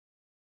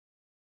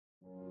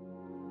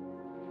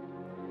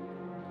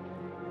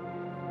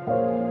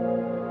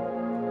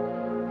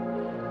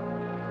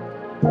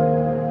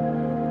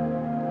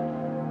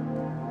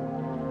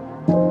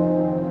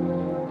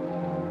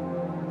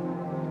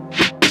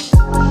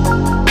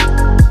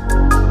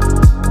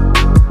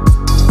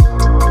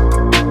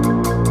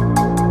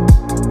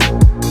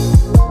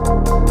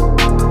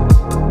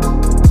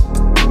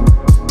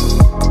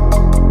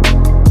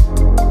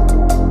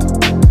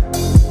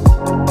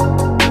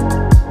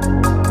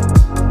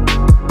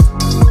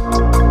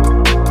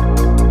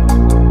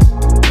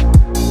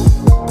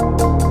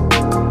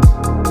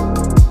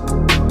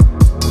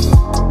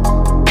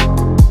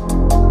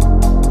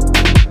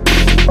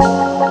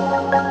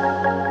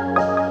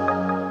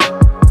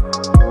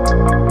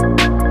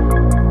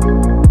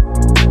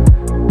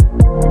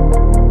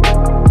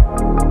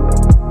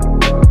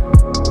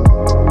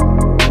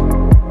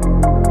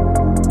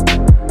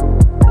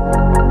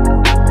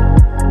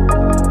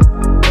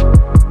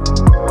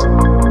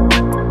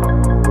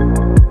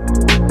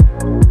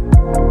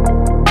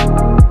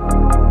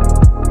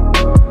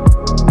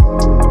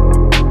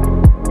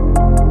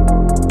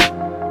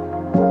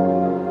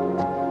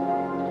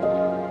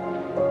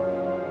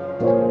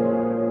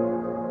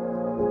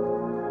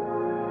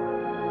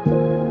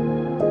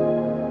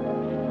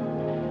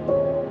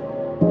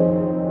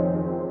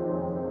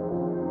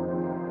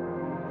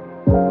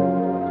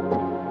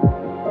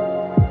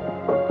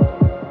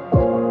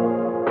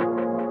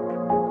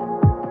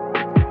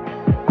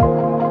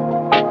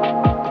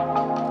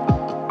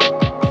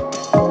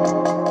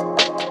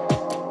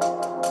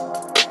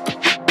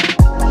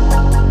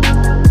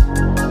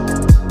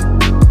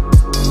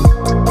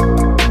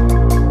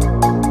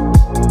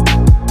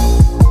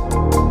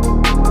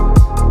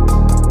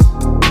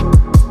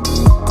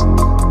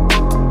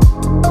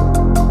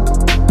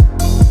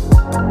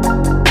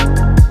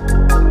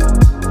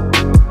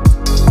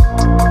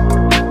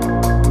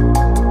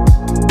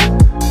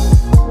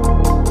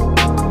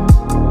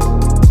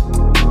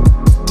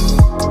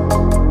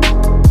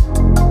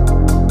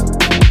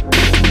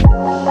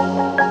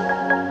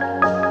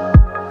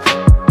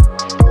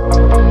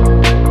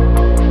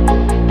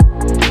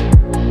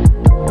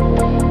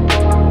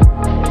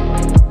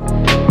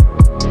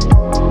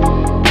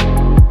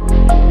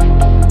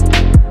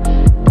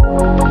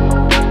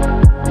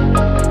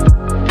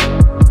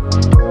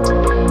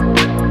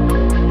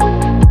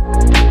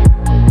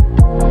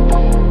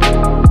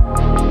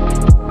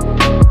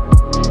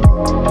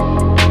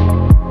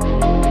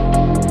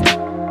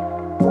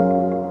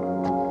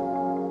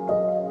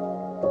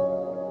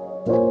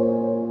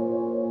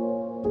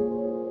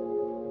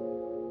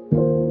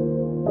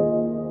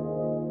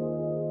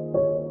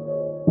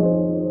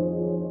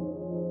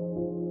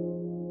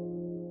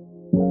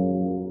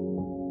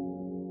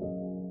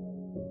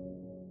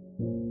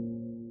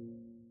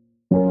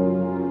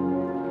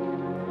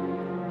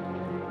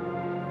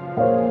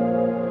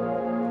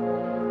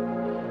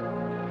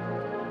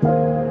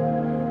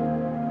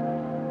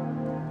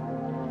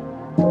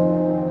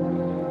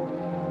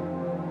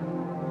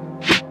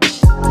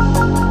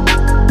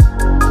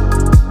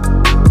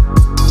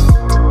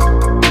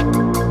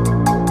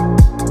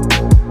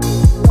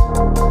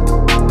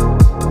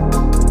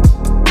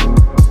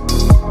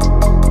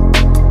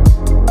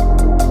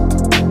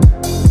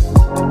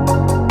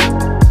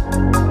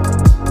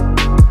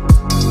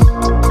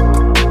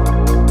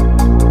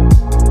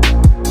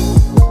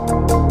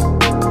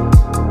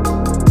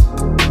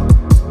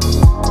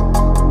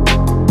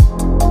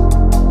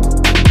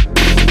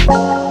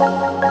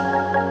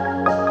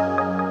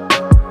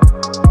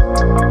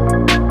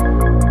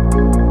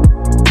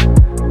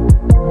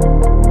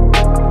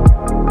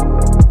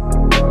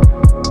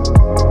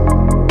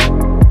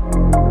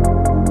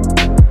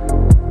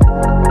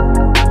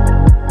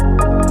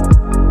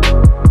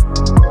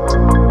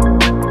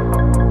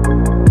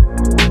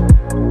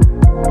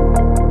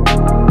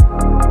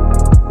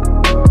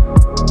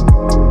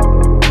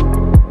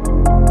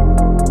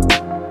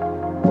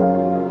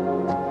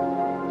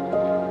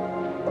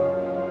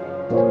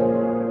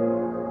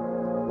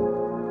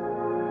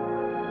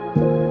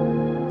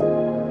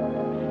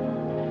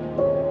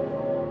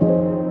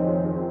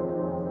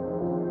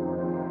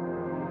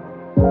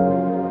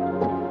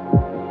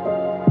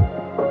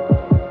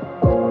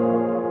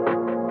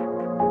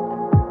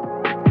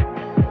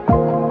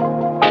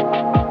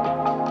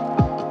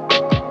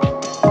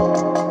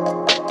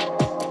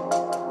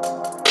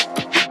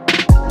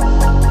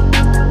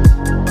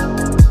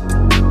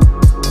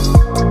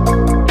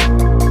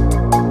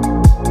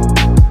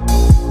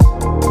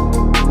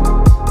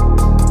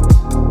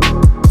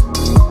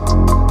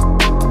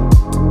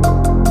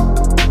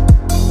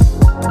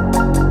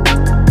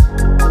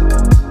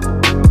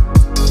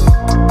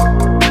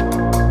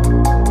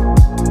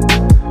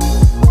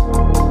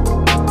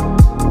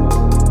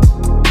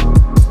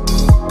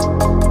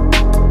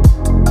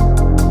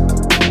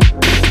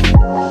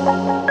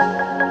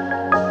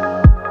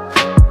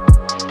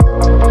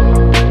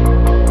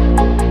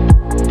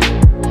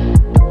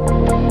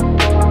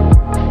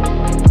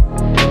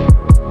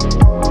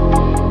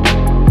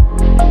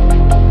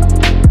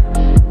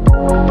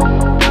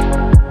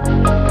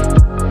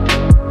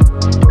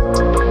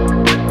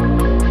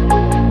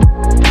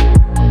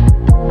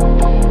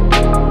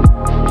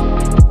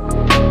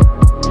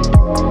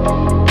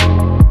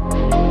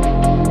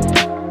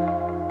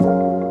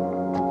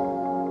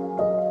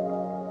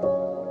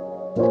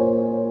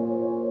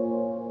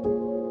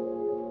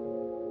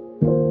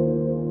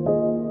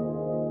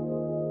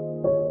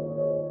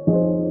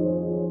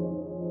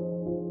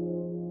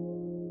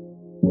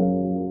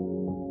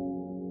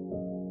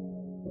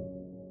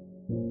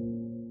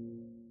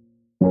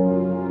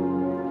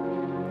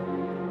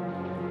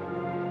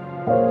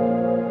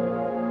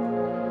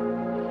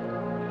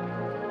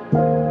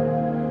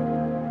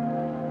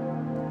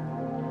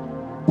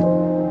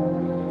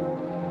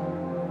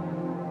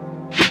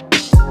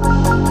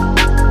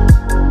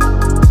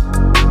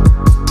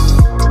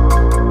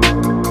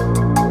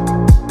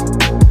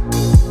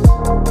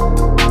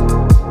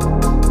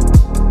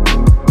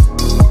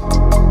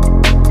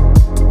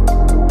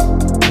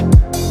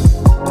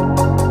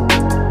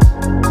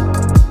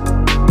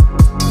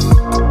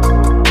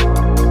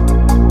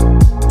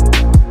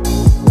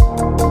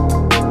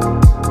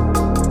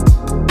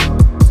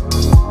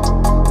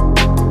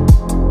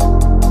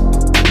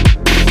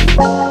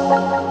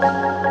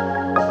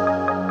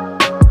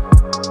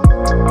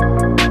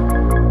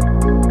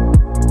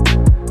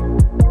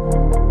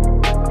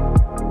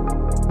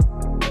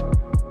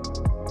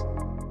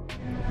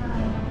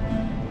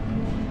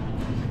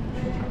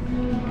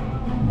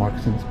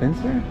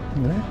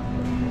Where?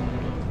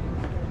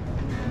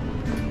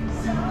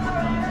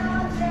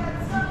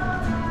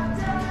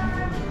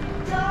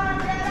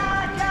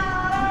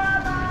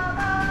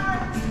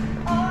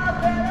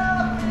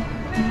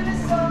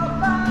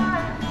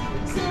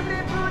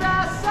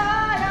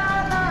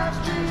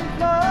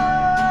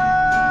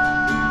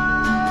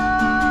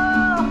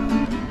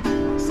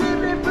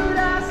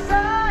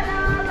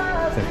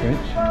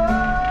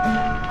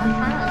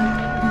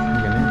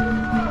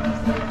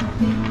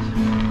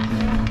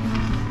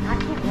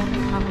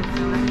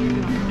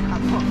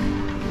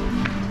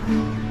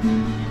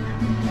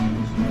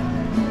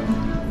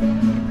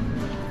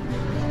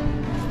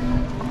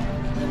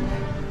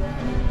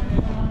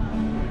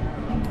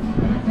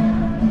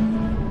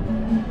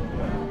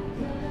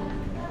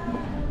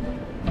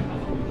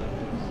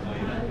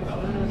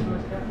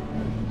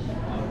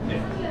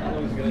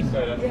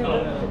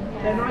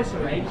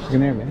 You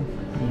can hear me.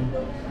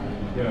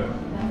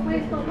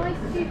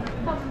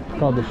 It's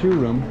called the shoe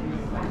room.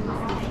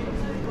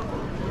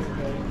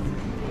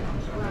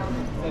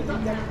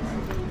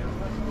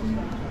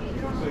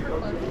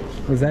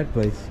 What's that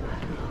place?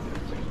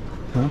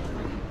 Huh?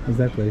 What's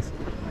that place?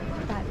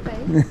 That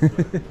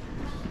place?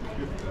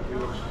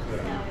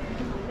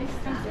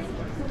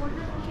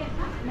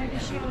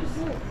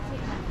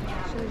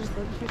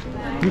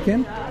 You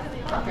can.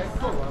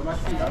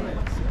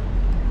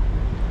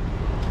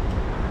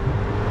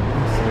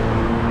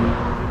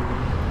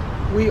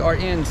 We are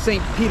in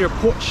St. Peter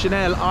Port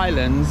Chanel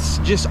Islands,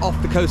 just off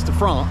the coast of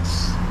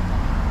France.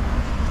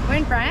 We're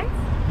in France?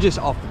 Just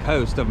off the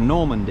coast of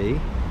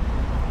Normandy.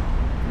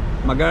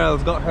 My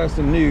girl's got her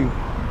some new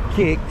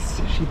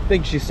kicks. She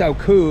thinks she's so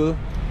cool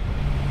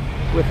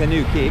with her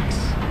new kicks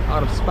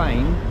out of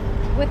Spain.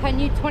 With her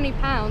new 20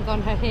 pounds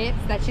on her hips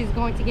that she's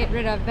going to get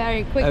rid of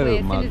very quickly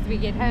as soon as we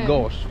get home.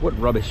 Gosh, what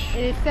rubbish.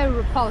 It is so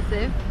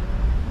repulsive.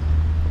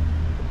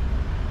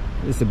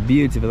 It's a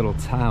beautiful little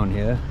town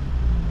here.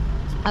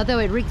 Although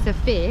it reeks of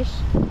fish.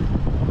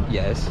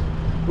 Yes,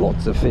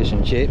 lots of fish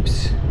and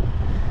chips.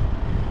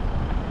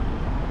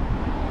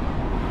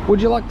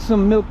 Would you like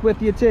some milk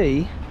with your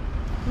tea?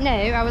 No,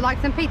 I would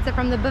like some pizza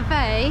from the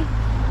buffet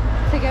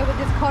to go with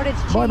this cottage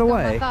cheese. By the on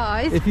way, my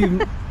thighs. if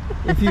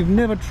you've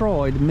never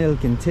tried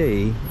milk and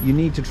tea, you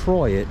need to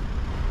try it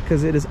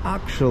because it is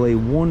actually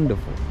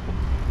wonderful.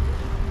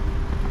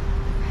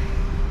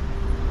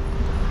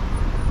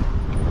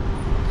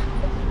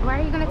 Where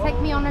are you going to take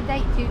me on a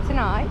date to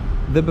tonight?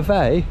 The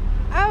buffet?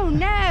 Oh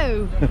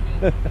no!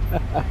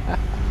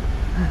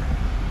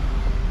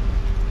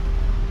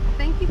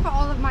 Thank you for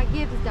all of my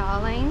gifts,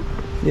 darling.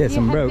 Yes,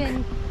 I'm broke.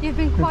 You've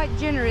been quite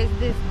generous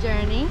this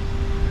journey.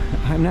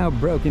 I'm now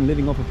broke and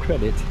living off of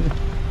credit. Baby,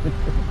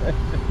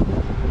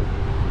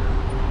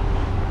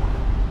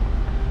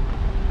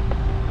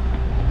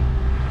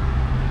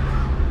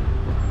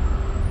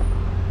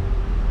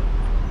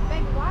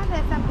 why are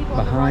there some people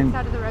on the right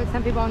side of the road,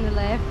 some people on the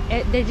left?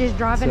 They're just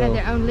driving at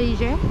their own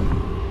leisure.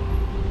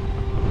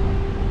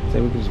 So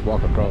we can just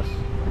walk across.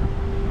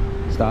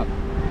 Stop.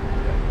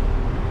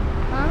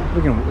 Huh?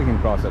 We can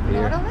cross up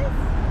here. Nautilus?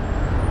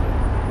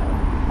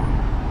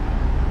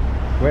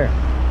 Where?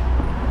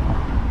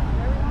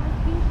 Where are we going to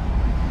be?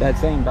 That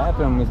same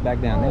bathroom was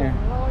back down there.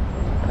 Lord.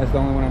 That's the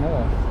only one I know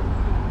of.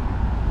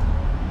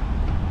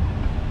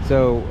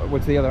 So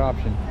what's the other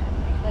option?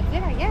 That's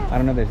it, I guess. I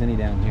don't know if there's any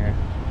down here.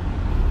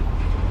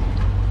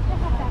 How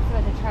fast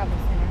are the travel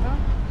center, huh?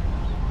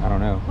 I don't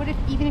know. What if,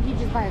 even if you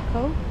just buy a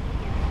Coke?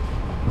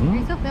 Are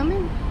you still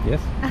filming?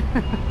 Yes.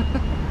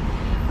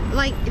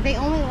 Like, they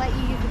only let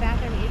you use the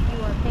bathroom if you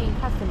are a paying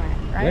customer,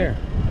 right? Where?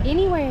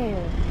 Anywhere.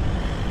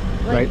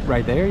 Like,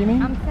 right there, you mean?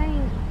 I'm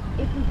saying,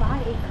 if you buy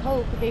a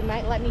Coke, they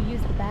might let me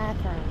use the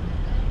bathroom.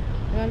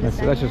 You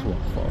understand? Let's just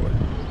walk forward.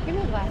 Give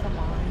me a glass of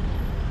wine.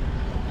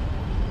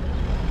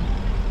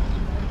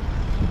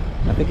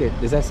 I think it,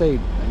 does that say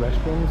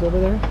restrooms over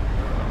there?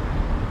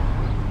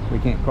 We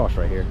can't cross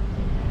right here.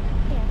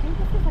 Yeah, I think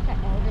this is like an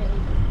elderly.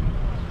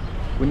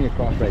 We need to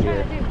cross right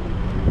here.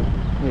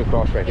 We need to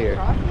cross right here.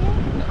 Cross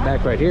here? No,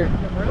 back right here.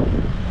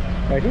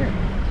 Right here.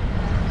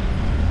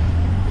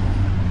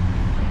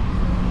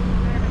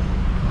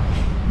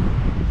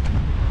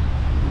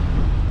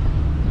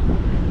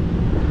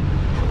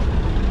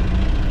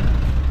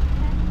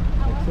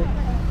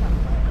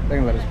 They're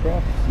gonna let us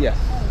cross? Yes.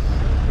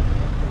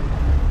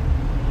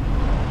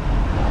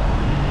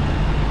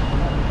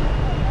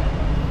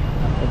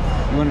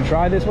 You want to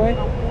try this way?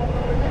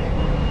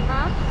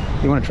 Huh?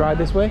 You want to try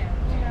this way? No.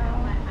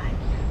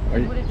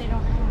 What if they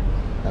don't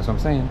have? That's what I'm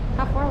saying.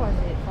 How far was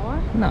it?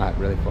 4? Not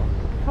really far.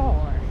 4.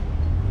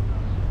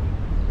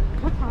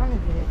 What time is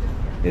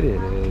it? It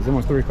is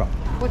almost 3 o'clock.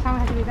 What time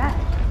has to be back?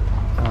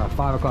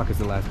 5 o'clock is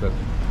the last boat.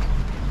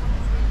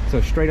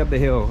 So straight up the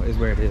hill is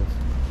where it is.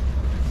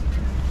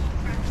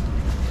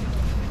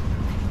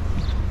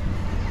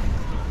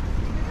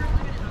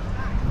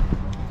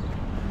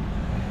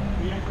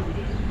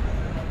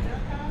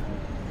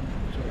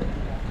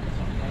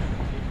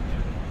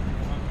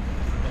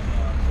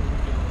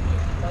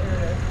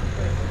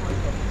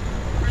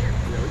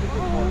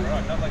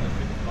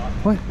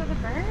 What? For the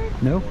bird?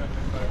 No?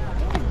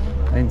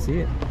 I didn't see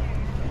it.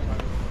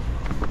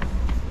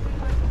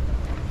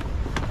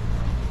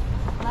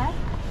 Left?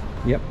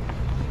 Yep.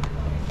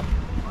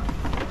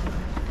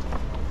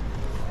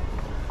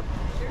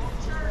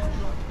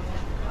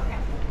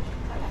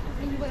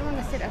 You wouldn't want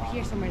to sit up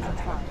here somewhere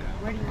that's far.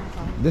 Where do you want to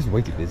go? This is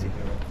way too busy.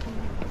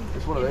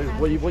 It's one of those.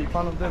 What you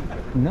plan on doing?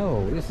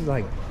 No, this is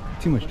like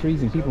too much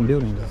trees and people and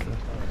buildings and stuff.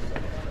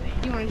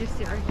 You want to just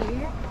sit right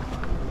here?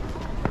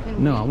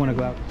 No, I want to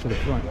go out to the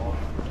front,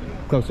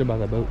 closer by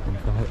the boat and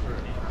stuff.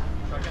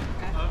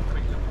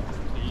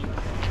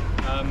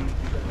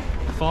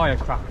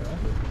 Firecracker.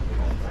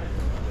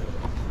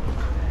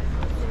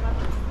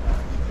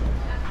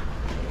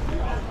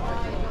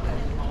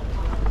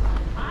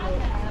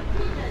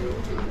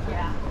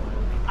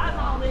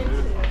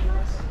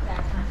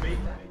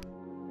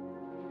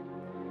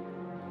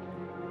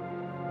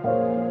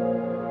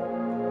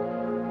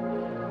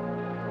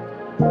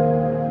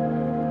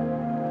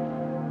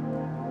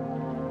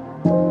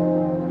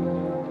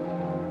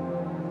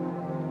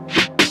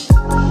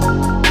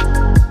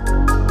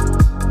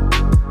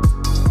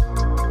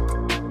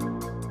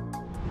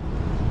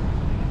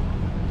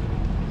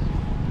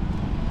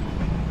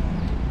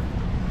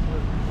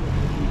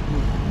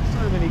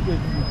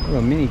 A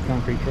little mini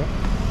concrete truck.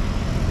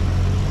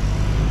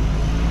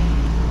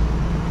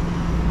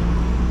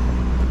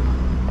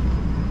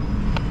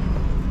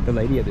 The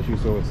lady at the shoe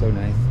store was so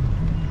nice.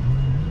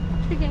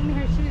 She gave me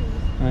her shoes.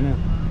 I know.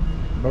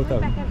 Both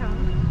of Back them. at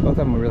home. Both of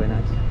them were really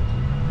nice.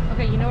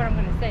 Okay, you know what I'm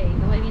gonna say?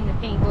 The lady in the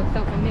pink looks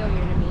so familiar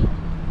to me.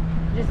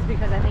 Just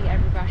because I think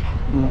everybody.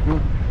 Mm-hmm.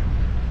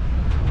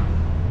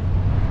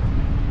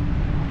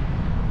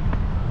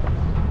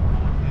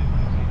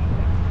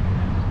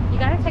 You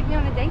gotta take me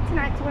on a date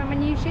tonight to wear my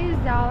new shoes,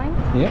 darling.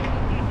 Yep.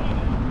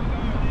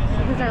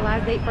 This is our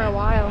last date for a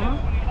while, huh?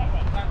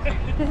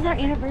 This is our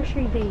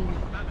anniversary date.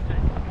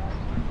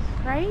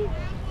 Right?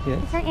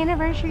 Yes. It's our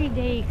anniversary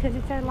date because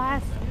it's our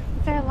last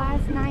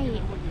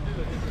night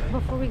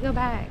before we go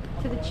back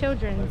to the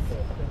children's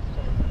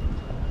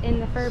in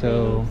the fur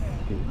So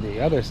babies. the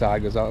other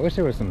side goes out. I wish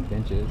there were some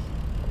benches.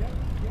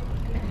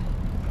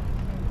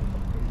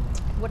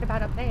 What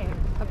about up there?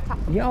 Up top?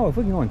 Yeah, oh, if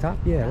we can go on top,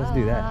 yeah, let's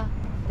do that.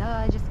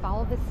 Duh, just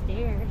follow the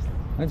stairs.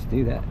 Let's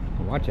do that.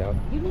 Watch out.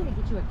 You need to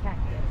get you a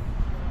cactus.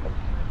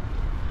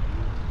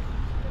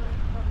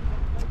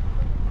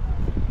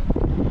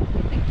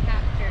 It's a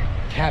cactus.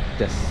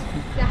 Cactus.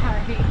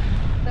 Sorry.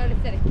 Thought it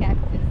said a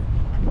cactus.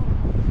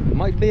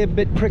 Might be a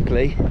bit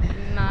prickly.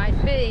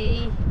 Might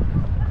be.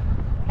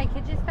 Hey,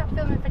 could you stop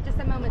filming for just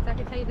a moment so I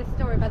can tell you the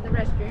story about the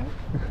restroom?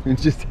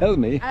 Just tell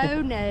me.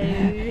 Oh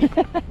no.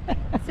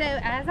 So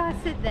as I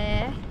sit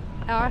there,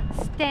 or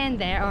stand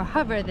there, or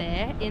hover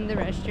there in the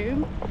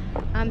restroom,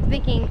 I'm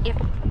thinking if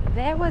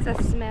there was a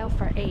smell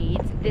for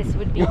AIDS, this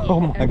would be Oh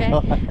it, my okay?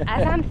 God.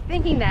 As I'm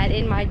thinking that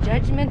in my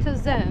judgmental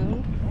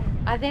zone,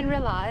 I then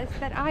realize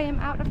that I am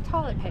out of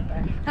toilet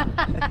paper.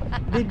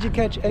 Did you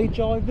catch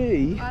HIV?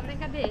 I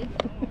think I did.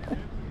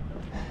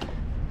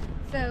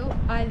 So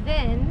I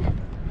then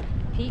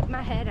peeked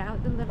my head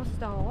out the little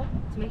stall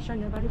to make sure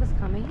nobody was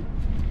coming,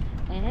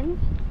 and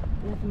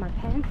with my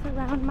pants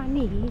around my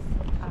knees,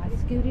 I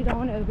scooted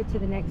on over to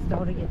the next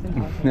stall to get some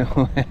toilet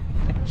paper.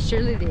 No.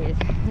 Surely did.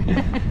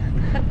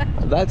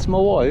 That's my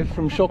wife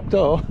from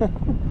Choctaw.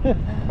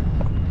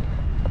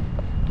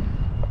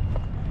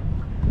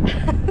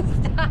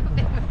 Stop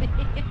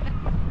it.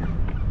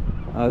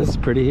 Oh, this is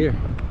pretty here.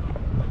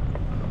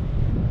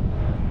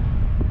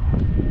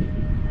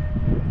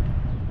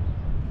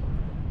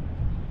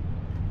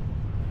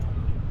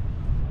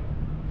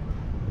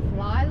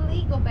 Fly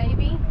legal,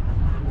 baby.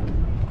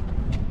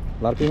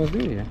 A lot of people do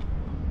here.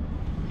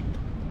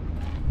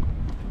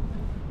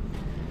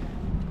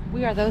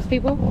 We are those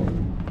people.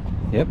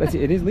 Yep,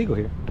 it is legal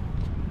here.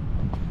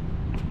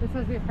 This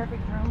must be a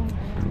perfect drone.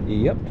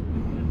 Yep.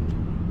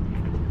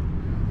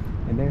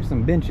 And there's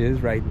some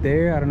benches right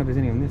there. I don't know if there's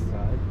any on this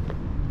side.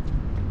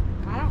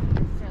 I don't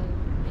necessarily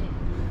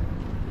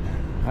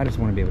want to I just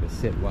want to be able to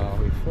sit while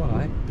we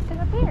fly. sit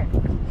up here.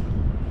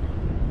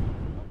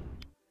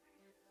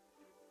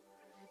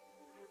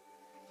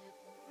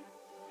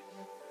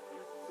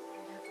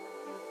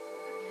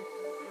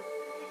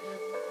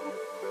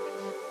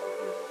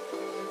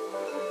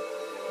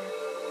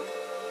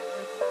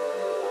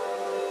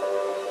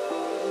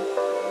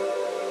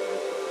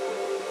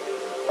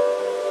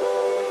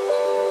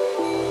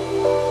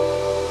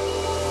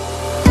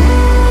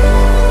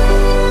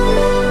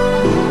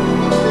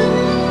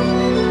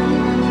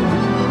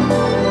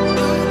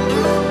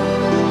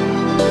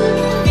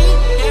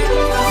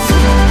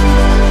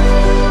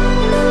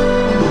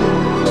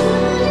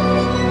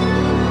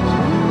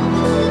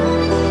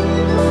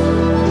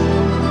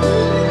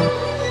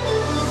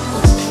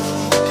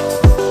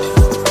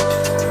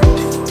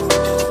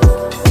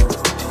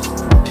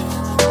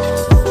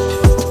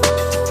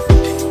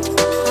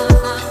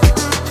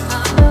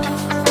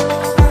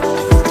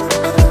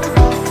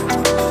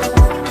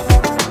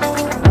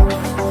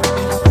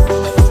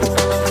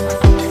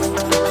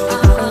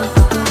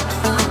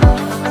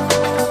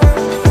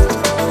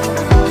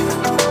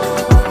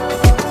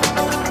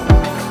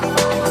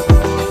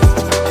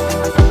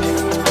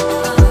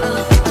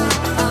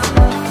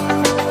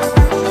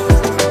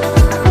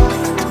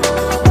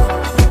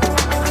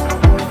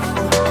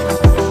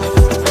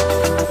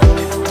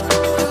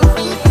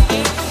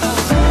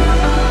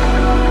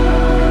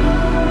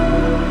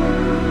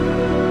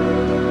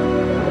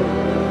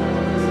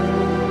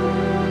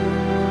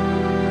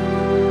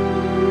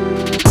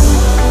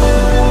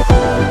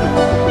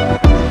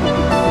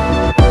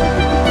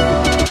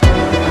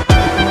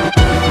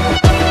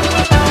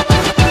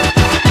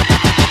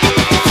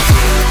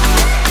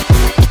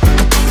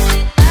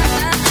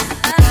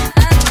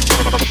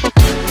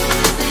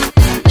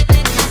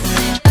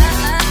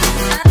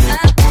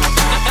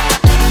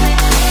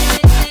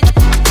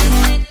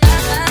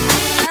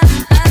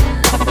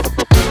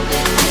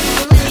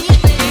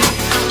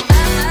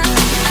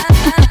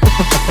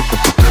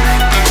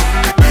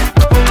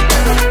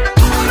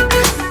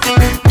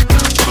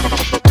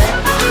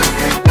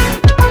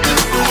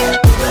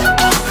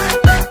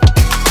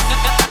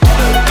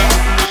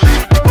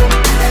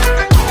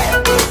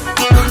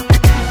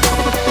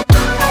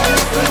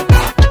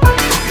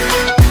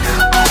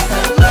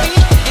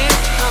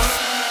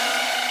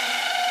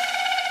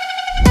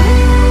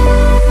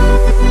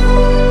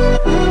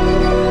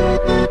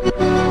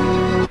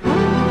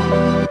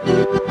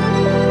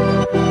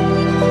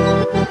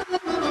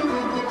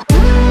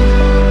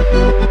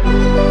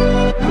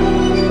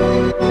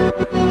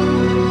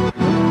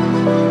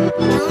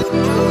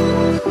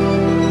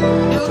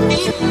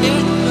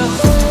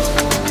 it.